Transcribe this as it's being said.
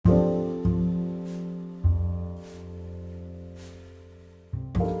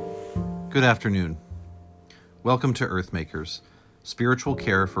Good afternoon. Welcome to Earthmakers, spiritual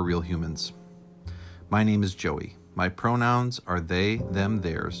care for real humans. My name is Joey. My pronouns are they, them,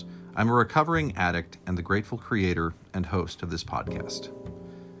 theirs. I'm a recovering addict and the grateful creator and host of this podcast.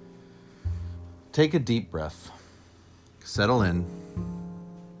 Take a deep breath. Settle in.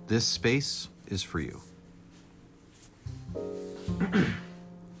 This space is for you.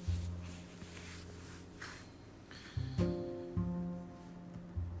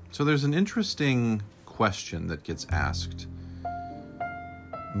 So there's an interesting question that gets asked,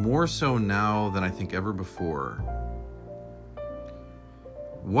 more so now than I think ever before.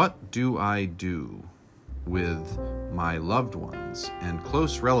 What do I do with my loved ones and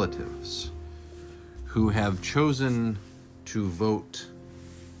close relatives who have chosen to vote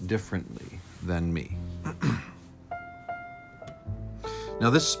differently than me? Now,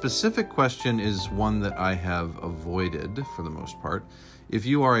 this specific question is one that I have avoided for the most part. If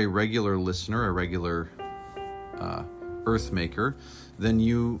you are a regular listener, a regular Earthmaker, then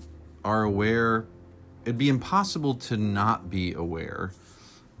you are aware, it'd be impossible to not be aware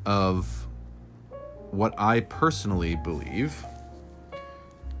of what I personally believe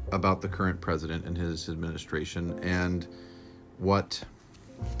about the current president and his administration, and what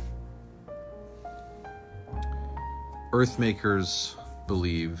Earthmakers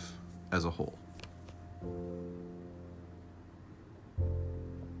believe as a whole.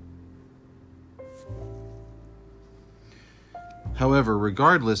 However,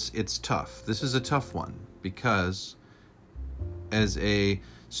 regardless, it's tough. This is a tough one because as a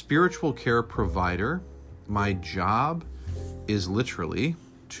spiritual care provider, my job is literally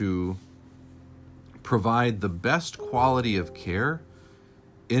to provide the best quality of care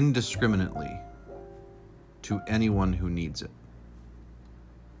indiscriminately to anyone who needs it,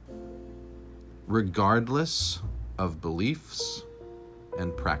 regardless of beliefs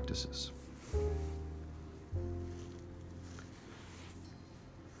and practices.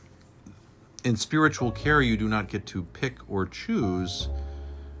 In spiritual care, you do not get to pick or choose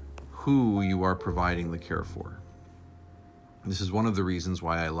who you are providing the care for. This is one of the reasons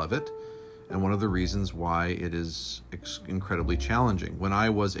why I love it, and one of the reasons why it is incredibly challenging. When I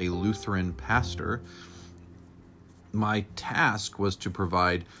was a Lutheran pastor, my task was to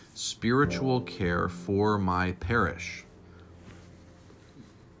provide spiritual care for my parish,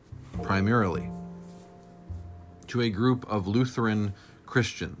 primarily to a group of Lutheran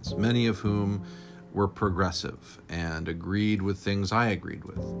Christians, many of whom were progressive and agreed with things I agreed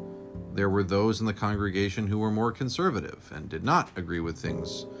with. There were those in the congregation who were more conservative and did not agree with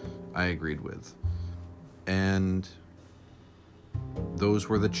things I agreed with. And those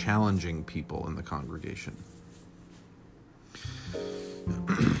were the challenging people in the congregation.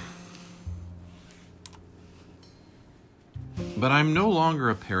 But I'm no longer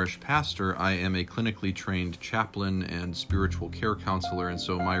a parish pastor. I am a clinically trained chaplain and spiritual care counselor, and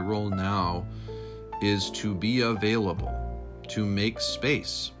so my role now is to be available, to make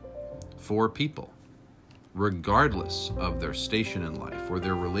space for people, regardless of their station in life or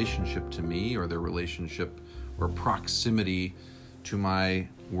their relationship to me or their relationship or proximity to my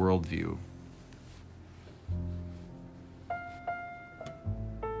worldview.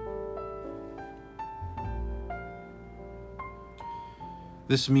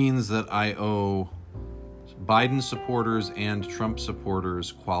 This means that I owe Biden supporters and Trump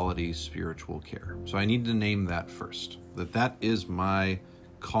supporters quality spiritual care. So I need to name that first, that is my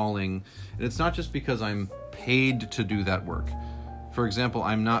calling. And it's not just because I'm paid to do that work. For example,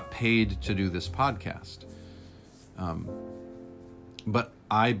 I'm not paid to do this podcast. But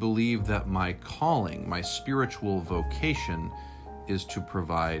I believe that my calling, my spiritual vocation, is to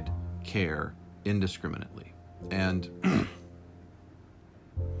provide care indiscriminately. And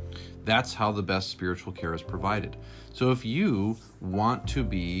that's how the best spiritual care is provided. So if you want to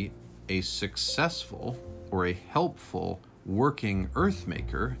be a successful or a helpful working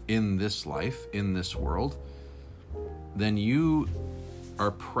Earthmaker in this life, in this world, then you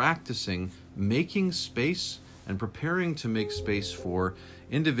are practicing making space and preparing to make space for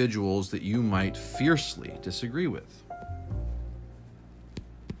individuals that you might fiercely disagree with.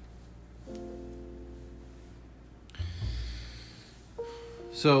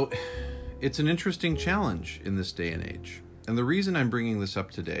 So it's an interesting challenge in this day and age. And the reason I'm bringing this up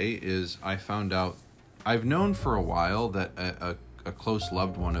today is I found out, I've known for a while that a close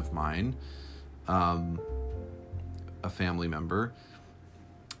loved one of mine, a family member,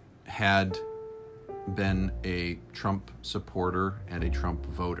 had been a Trump supporter and a Trump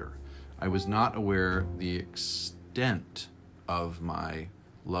voter. I was not aware the extent of my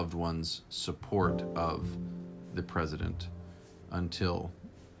loved one's support of the president until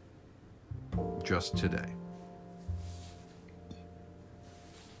just today.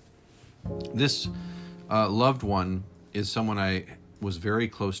 This loved one is someone I was very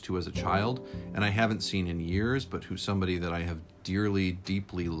close to as a child, and I haven't seen in years, but who's somebody that I have dearly,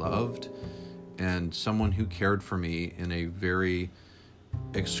 deeply loved, and someone who cared for me in a very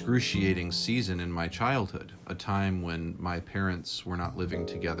excruciating season in my childhood, a time when my parents were not living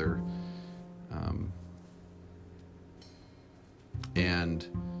together, and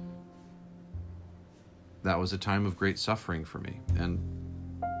that was a time of great suffering for me. And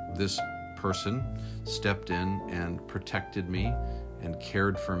this person stepped in and protected me and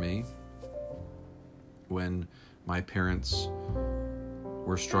cared for me when my parents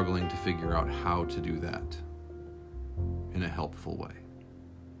were struggling to figure out how to do that in a helpful way.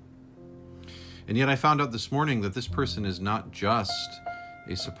 And yet I found out this morning that this person is not just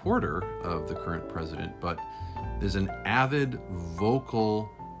a supporter of the current president, but is an avid, vocal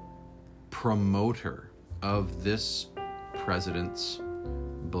promoter of this president's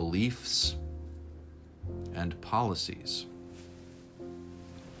beliefs and policies.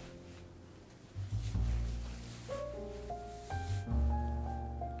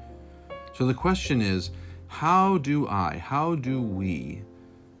 So the question is, how do we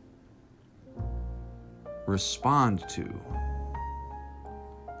respond to,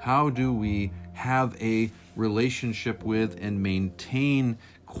 how do we have a relationship with and maintain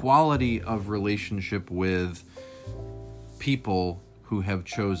quality of relationship with people who have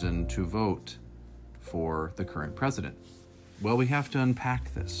chosen to vote for the current president? Well, we have to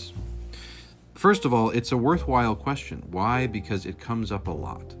unpack this. First of all, it's a worthwhile question. Why? Because it comes up a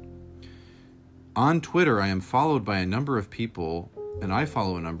lot. On Twitter, I am followed by a number of people, and I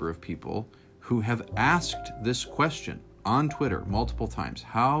follow a number of people who have asked this question on Twitter multiple times.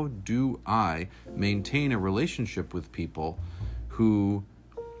 How do I maintain a relationship with people who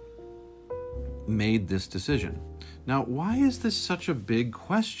made this decision? Now, why is this such a big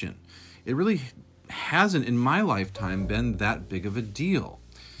question? It really hasn't, in my lifetime, been that big of a deal.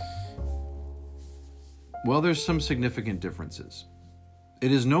 Well, there's some significant differences.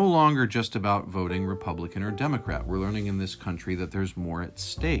 It is no longer just about voting Republican or Democrat. We're learning in this country that there's more at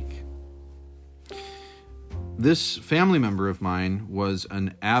stake. This family member of mine was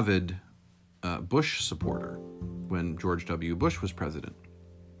an avid Bush supporter when George W. Bush was president.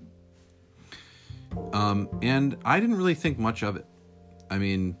 And I didn't really think much of it. I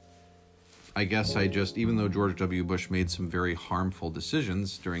mean, I guess even though George W. Bush made some very harmful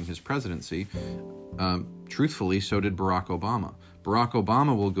decisions during his presidency, truthfully, so did Barack Obama. Barack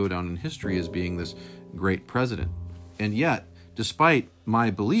Obama will go down in history as being this great president. And yet, despite my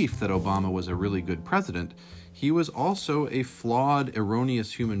belief that Obama was a really good president, he was also a flawed,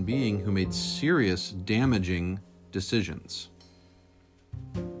 erroneous human being who made serious, damaging decisions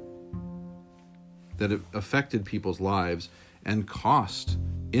that affected people's lives and cost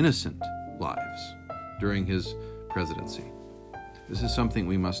innocent lives during his presidency. This is something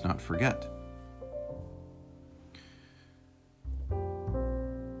we must not forget.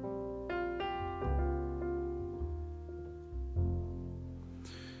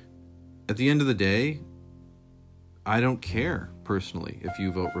 At the end of the day, I don't care personally if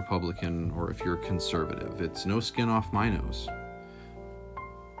you vote Republican or if you're conservative. It's no skin off my nose.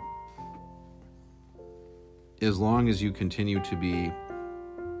 As long as you continue to be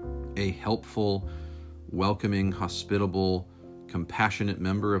a helpful, welcoming, hospitable, compassionate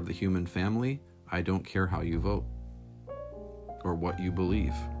member of the human family, I don't care how you vote or what you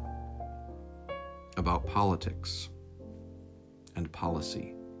believe about politics and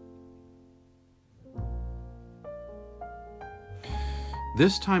policy.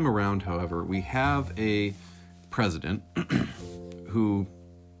 This time around, however, we have a president who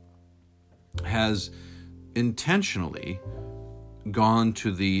has intentionally gone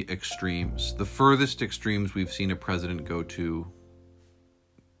to the extremes, the furthest extremes we've seen a president go to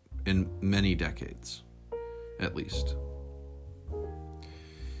in many decades, at least.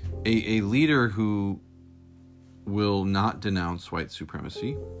 A leader who will not denounce white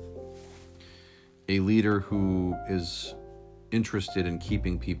supremacy, a leader who is interested in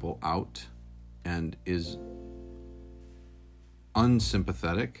keeping people out and is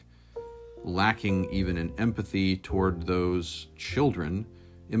unsympathetic, lacking even in empathy toward those children,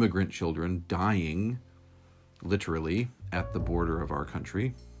 immigrant children, dying literally at the border of our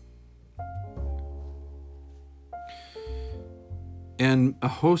country. And a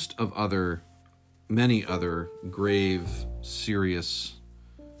host of many other grave, serious,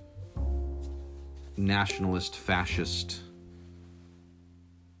 nationalist, fascist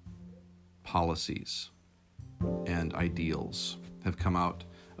policies and ideals have come out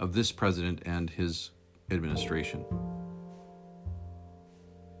of this president and his administration.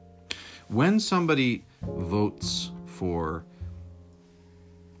 When somebody votes for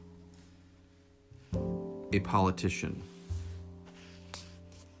a politician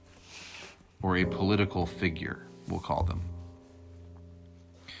or a political figure, we'll call them,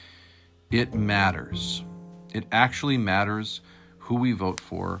 it matters. It actually matters who we vote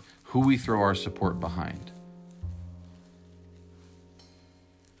for, who we throw our support behind.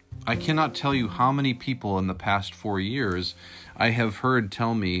 I cannot tell you how many people in the past 4 years I have heard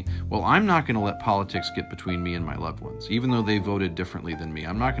tell me, well, I'm not going to let politics get between me and my loved ones, even though they voted differently than me.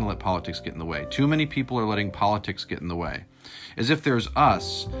 I'm not going to let politics get in the way. Too many people are letting politics get in the way. As if there's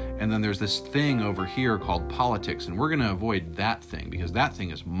us, and then there's this thing over here called politics, and we're going to avoid that thing because that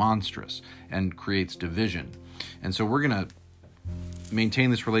thing is monstrous and creates division. And so we're going to maintain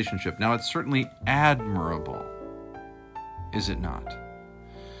this relationship. Now, it's certainly admirable, is it not,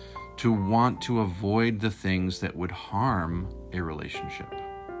 to want to avoid the things that would harm a relationship.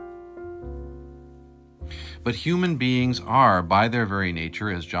 But human beings are, by their very nature,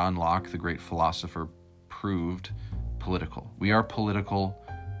 as John Locke, the great philosopher, proved, political. We are political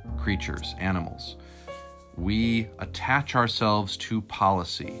creatures, animals. We attach ourselves to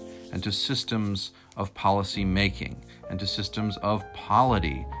policy and to systems of policy making and to systems of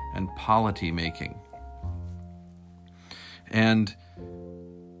polity and polity making. And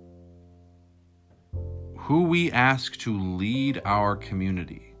who we ask to lead our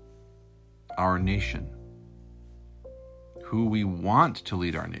community, our nation, who we want to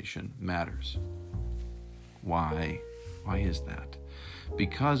lead our nation matters. Why? Why is that?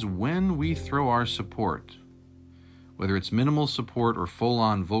 Because when we throw our support, whether it's minimal support or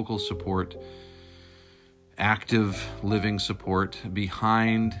full-on vocal support, active living support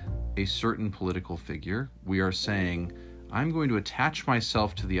behind a certain political figure, we are saying, I'm going to attach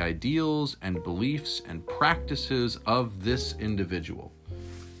myself to the ideals and beliefs and practices of this individual.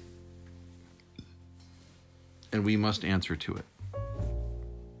 And we must answer to it.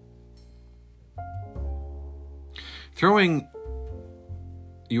 Throwing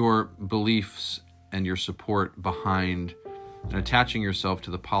your beliefs and your support behind and attaching yourself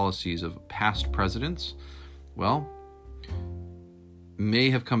to the policies of past presidents, well,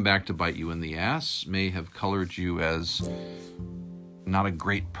 may have come back to bite you in the ass, may have colored you as not a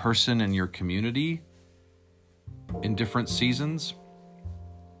great person in your community in different seasons.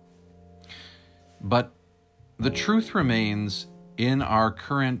 But the truth remains in our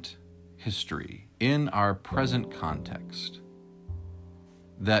current history, in our present context,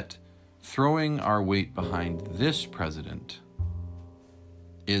 that throwing our weight behind this president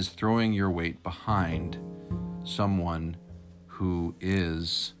is throwing your weight behind someone who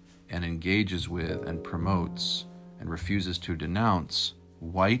is and engages with and promotes and refuses to denounce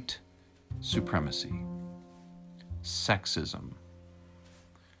white supremacy, sexism,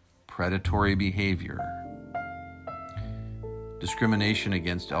 predatory behavior, discrimination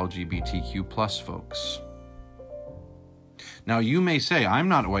against LGBTQ plus folks. Now, you may say, I'm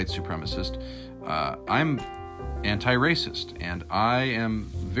not a white supremacist. I'm anti-racist, and I am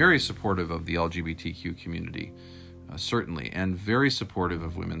very supportive of the LGBTQ community, certainly, and very supportive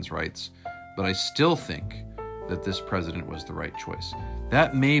of women's rights, but I still think that this president was the right choice.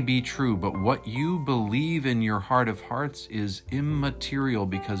 That may be true, but what you believe in your heart of hearts is immaterial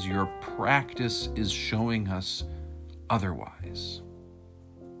because your practice is showing us otherwise.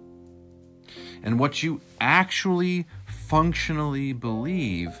 And what you actually functionally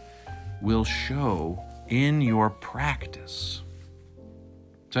believe will show in your practice.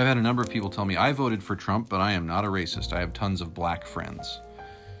 So I've had a number of people tell me, I voted for Trump, but I am not a racist. I have tons of black friends.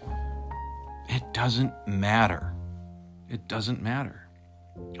 It doesn't matter. It doesn't matter.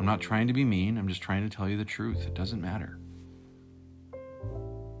 I'm not trying to be mean. I'm just trying to tell you the truth. It doesn't matter.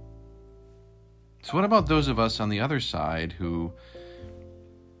 So what about those of us on the other side who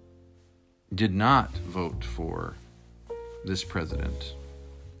did not vote for this president,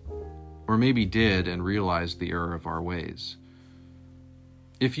 or maybe did and realized the error of our ways?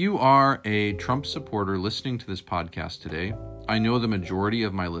 If you are a Trump supporter listening to this podcast today, I know the majority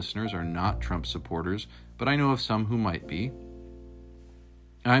of my listeners are not Trump supporters, but I know of some who might be.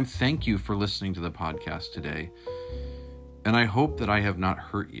 I thank you for listening to the podcast today, and I hope that I have not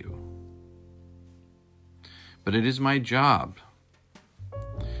hurt you. But it is my job,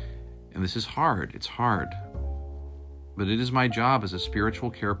 and this is hard, it's hard, but it is my job as a spiritual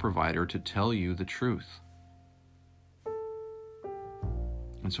care provider to tell you the truth.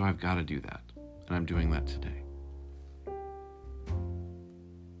 And so I've got to do that, and I'm doing that today.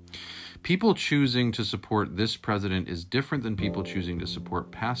 People choosing to support this president is different than people choosing to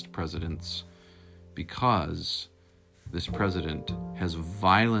support past presidents, because this president has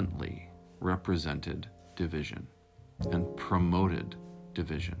violently represented division and promoted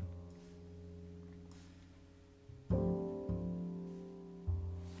division.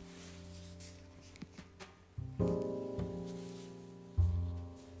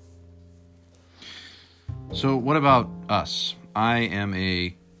 So what about us? I am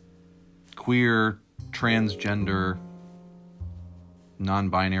a queer, transgender,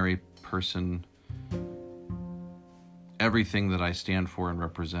 non-binary person. Everything that I stand for and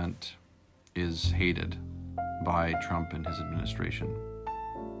represent is hated by Trump and his administration.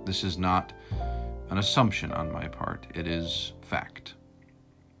 This is not an assumption on my part. It is fact.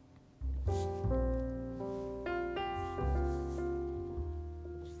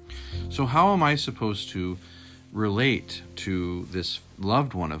 So how am I supposed to relate to this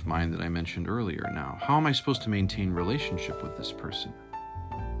loved one of mine that I mentioned earlier now? How am I supposed to maintain relationship with this person?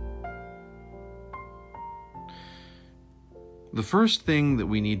 The first thing that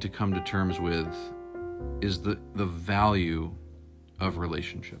we need to come to terms with is the value of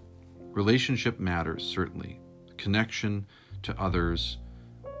relationship. Relationship matters, certainly. Connection to others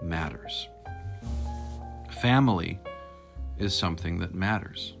matters. Family is something that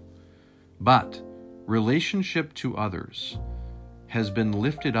matters. But relationship to others has been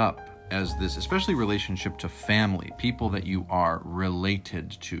lifted up as this, especially relationship to family, people that you are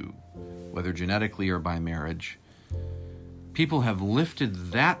related to, whether genetically or by marriage. People have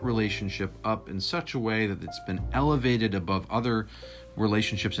lifted that relationship up in such a way that it's been elevated above other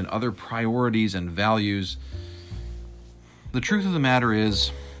relationships and other priorities and values. The truth of the matter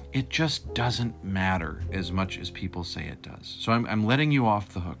is, it just doesn't matter as much as people say it does. So I'm letting you off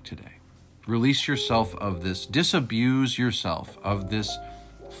the hook today. Release yourself of this, disabuse yourself of this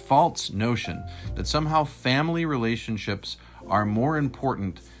false notion that somehow family relationships are more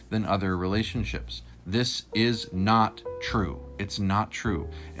important than other relationships. This is not true. It's not true.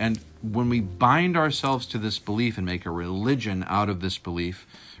 And when we bind ourselves to this belief and make a religion out of this belief,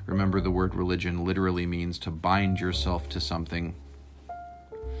 remember the word religion literally means to bind yourself to something.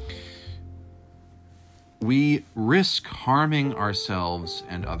 We risk harming ourselves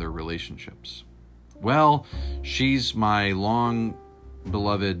and other relationships. Well, she's my long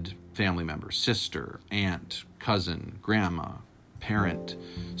beloved family member, sister, aunt, cousin, grandma, parent.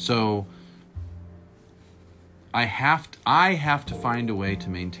 So I have to find a way to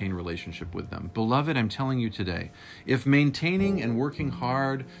maintain relationship with them. Beloved, I'm telling you today, if maintaining and working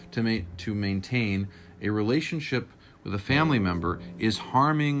hard to maintain a relationship with a family member is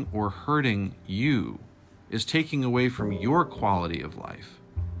harming or hurting you, is taking away from your quality of life,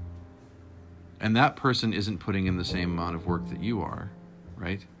 and that person isn't putting in the same amount of work that you are,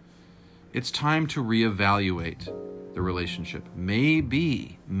 right? It's time to reevaluate the relationship.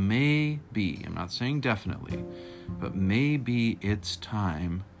 Maybe, I'm not saying definitely, but maybe it's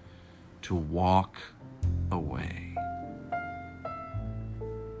time to walk away.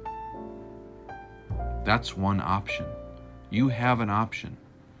 That's one option. You have an option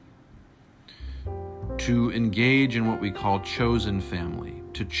to engage in what we call chosen family,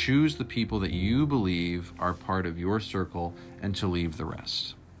 to choose the people that you believe are part of your circle and to leave the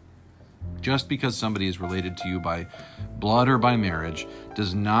rest. Just because somebody is related to you by blood or by marriage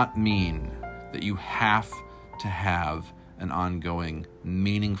does not mean that you have to have an ongoing,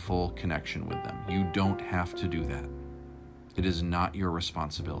 meaningful connection with them. You don't have to do that. It is not your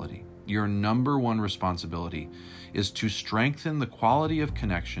responsibility. Your number one responsibility is to strengthen the quality of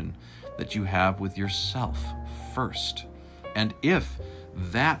connection that you have with yourself first. And if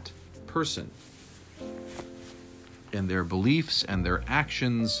that person and their beliefs and their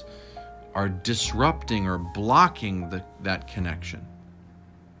actions are disrupting or blocking that connection,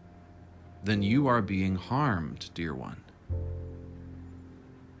 then you are being harmed, dear one.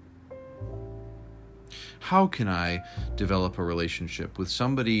 How can I develop a relationship with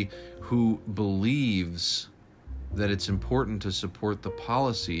somebody who believes that it's important to support the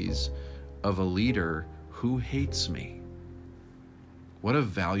policies of a leader who hates me? What a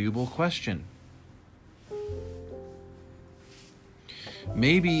valuable question.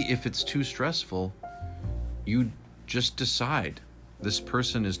 Maybe if it's too stressful, you just decide this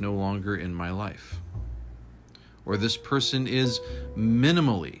person is no longer in my life, or this person is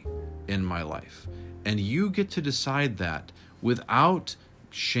minimally in my life. And you get to decide that without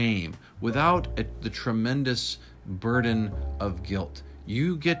shame, without the tremendous burden of guilt.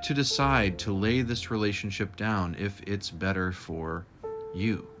 You get to decide to lay this relationship down if it's better for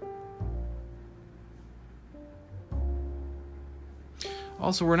you.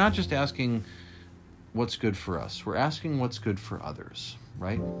 Also, we're not just asking what's good for us. We're asking what's good for others,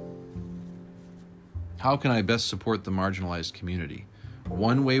 right? How can I best support the marginalized community?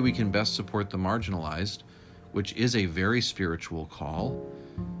 One way we can best support the marginalized, which is a very spiritual call,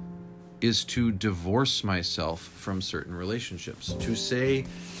 is to divorce myself from certain relationships, to say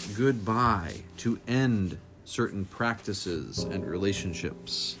goodbye, to end certain practices and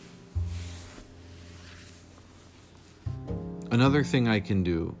relationships. Another thing I can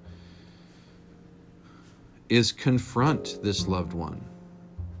do is confront this loved one.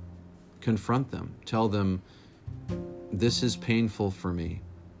 Confront them. Tell them, this is painful for me.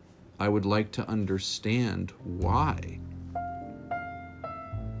 I would like to understand why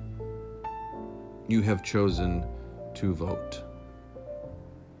you have chosen to vote.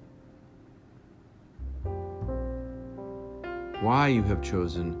 Why you have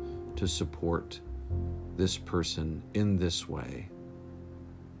chosen to support this person in this way.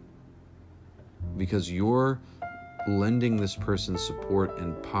 Because your lending this person support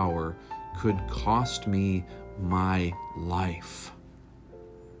and power could cost me my life.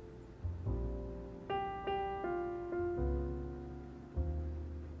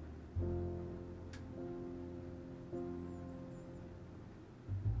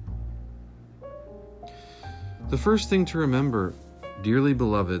 The first thing to remember, dearly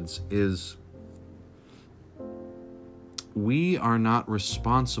beloveds, is we are not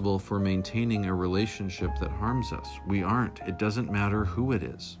responsible for maintaining a relationship that harms us. We aren't. It doesn't matter who it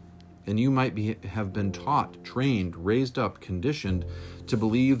is. And you might have been taught, trained, raised up, conditioned to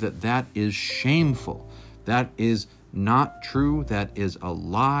believe that that is shameful. That is not true. That is a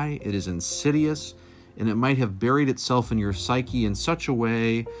lie. It is insidious. And it might have buried itself in your psyche in such a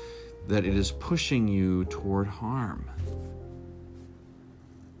way that it is pushing you toward harm.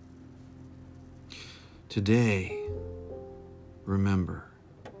 Today, remember,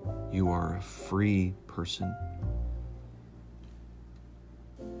 you are a free person.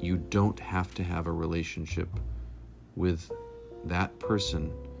 You don't have to have a relationship with that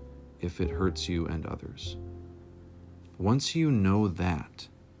person if it hurts you and others. Once you know that,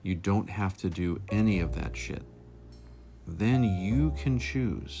 you don't have to do any of that shit. Then you can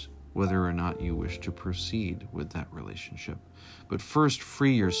choose whether or not you wish to proceed with that relationship. But first,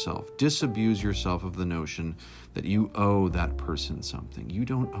 free yourself. Disabuse yourself of the notion that you owe that person something. You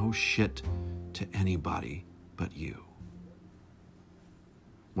don't owe shit to anybody but you.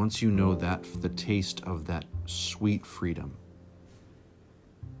 Once you know that, the taste of that sweet freedom,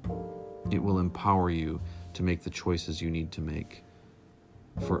 it will empower you to make the choices you need to make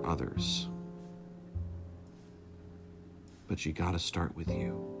for others. But you gotta start with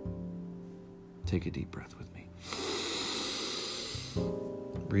you. Take a deep breath with me.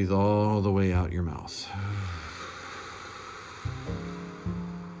 Breathe all the way out your mouth.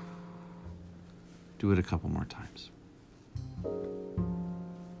 Do it a couple more times.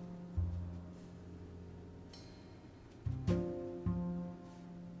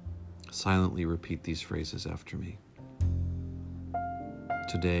 Silently repeat these phrases after me.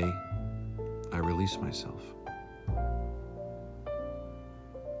 Today, I release myself.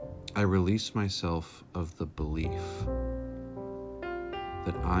 I release myself of the belief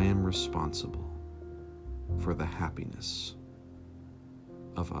that I am responsible for the happiness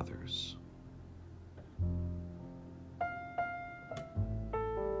of others.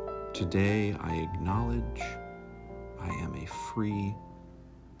 Today, I acknowledge I am a free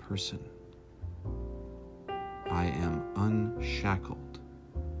person. I am unshackled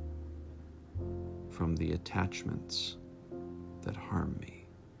from the attachments that harm me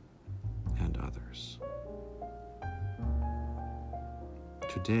and others.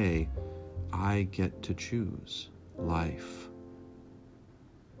 Today, I get to choose life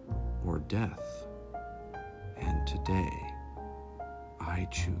or death, and today, I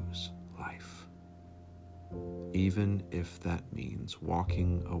choose life, even if that means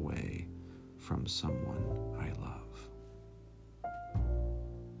walking away from someone I love.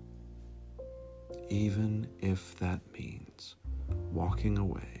 Even if that means walking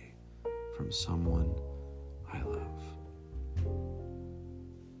away from someone I love.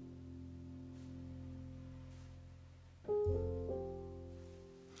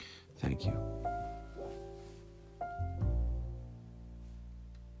 Thank you.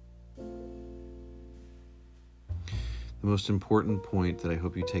 The most important point that I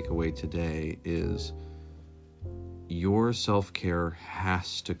hope you take away today is your self-care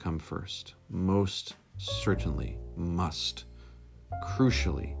has to come first. Most certainly must.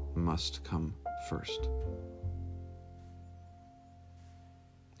 Crucially must come first.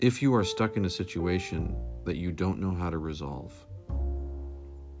 If you are stuck in a situation that you don't know how to resolve,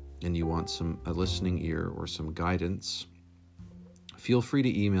 and you want a listening ear or some guidance, feel free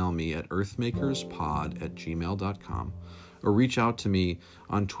to email me at earthmakerspod@gmail.com or reach out to me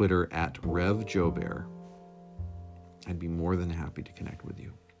on Twitter at RevJoeBear. I'd be more than happy to connect with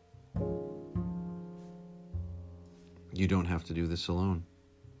you. You don't have to do this alone.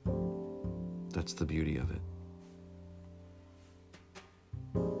 That's the beauty of it.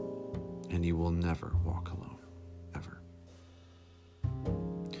 And you will never walk alone, ever.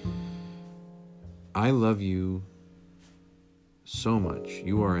 I love you so much.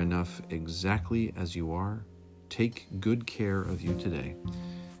 You are enough exactly as you are. Take good care of you today,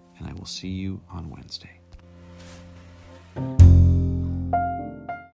 and I will see you on Wednesday.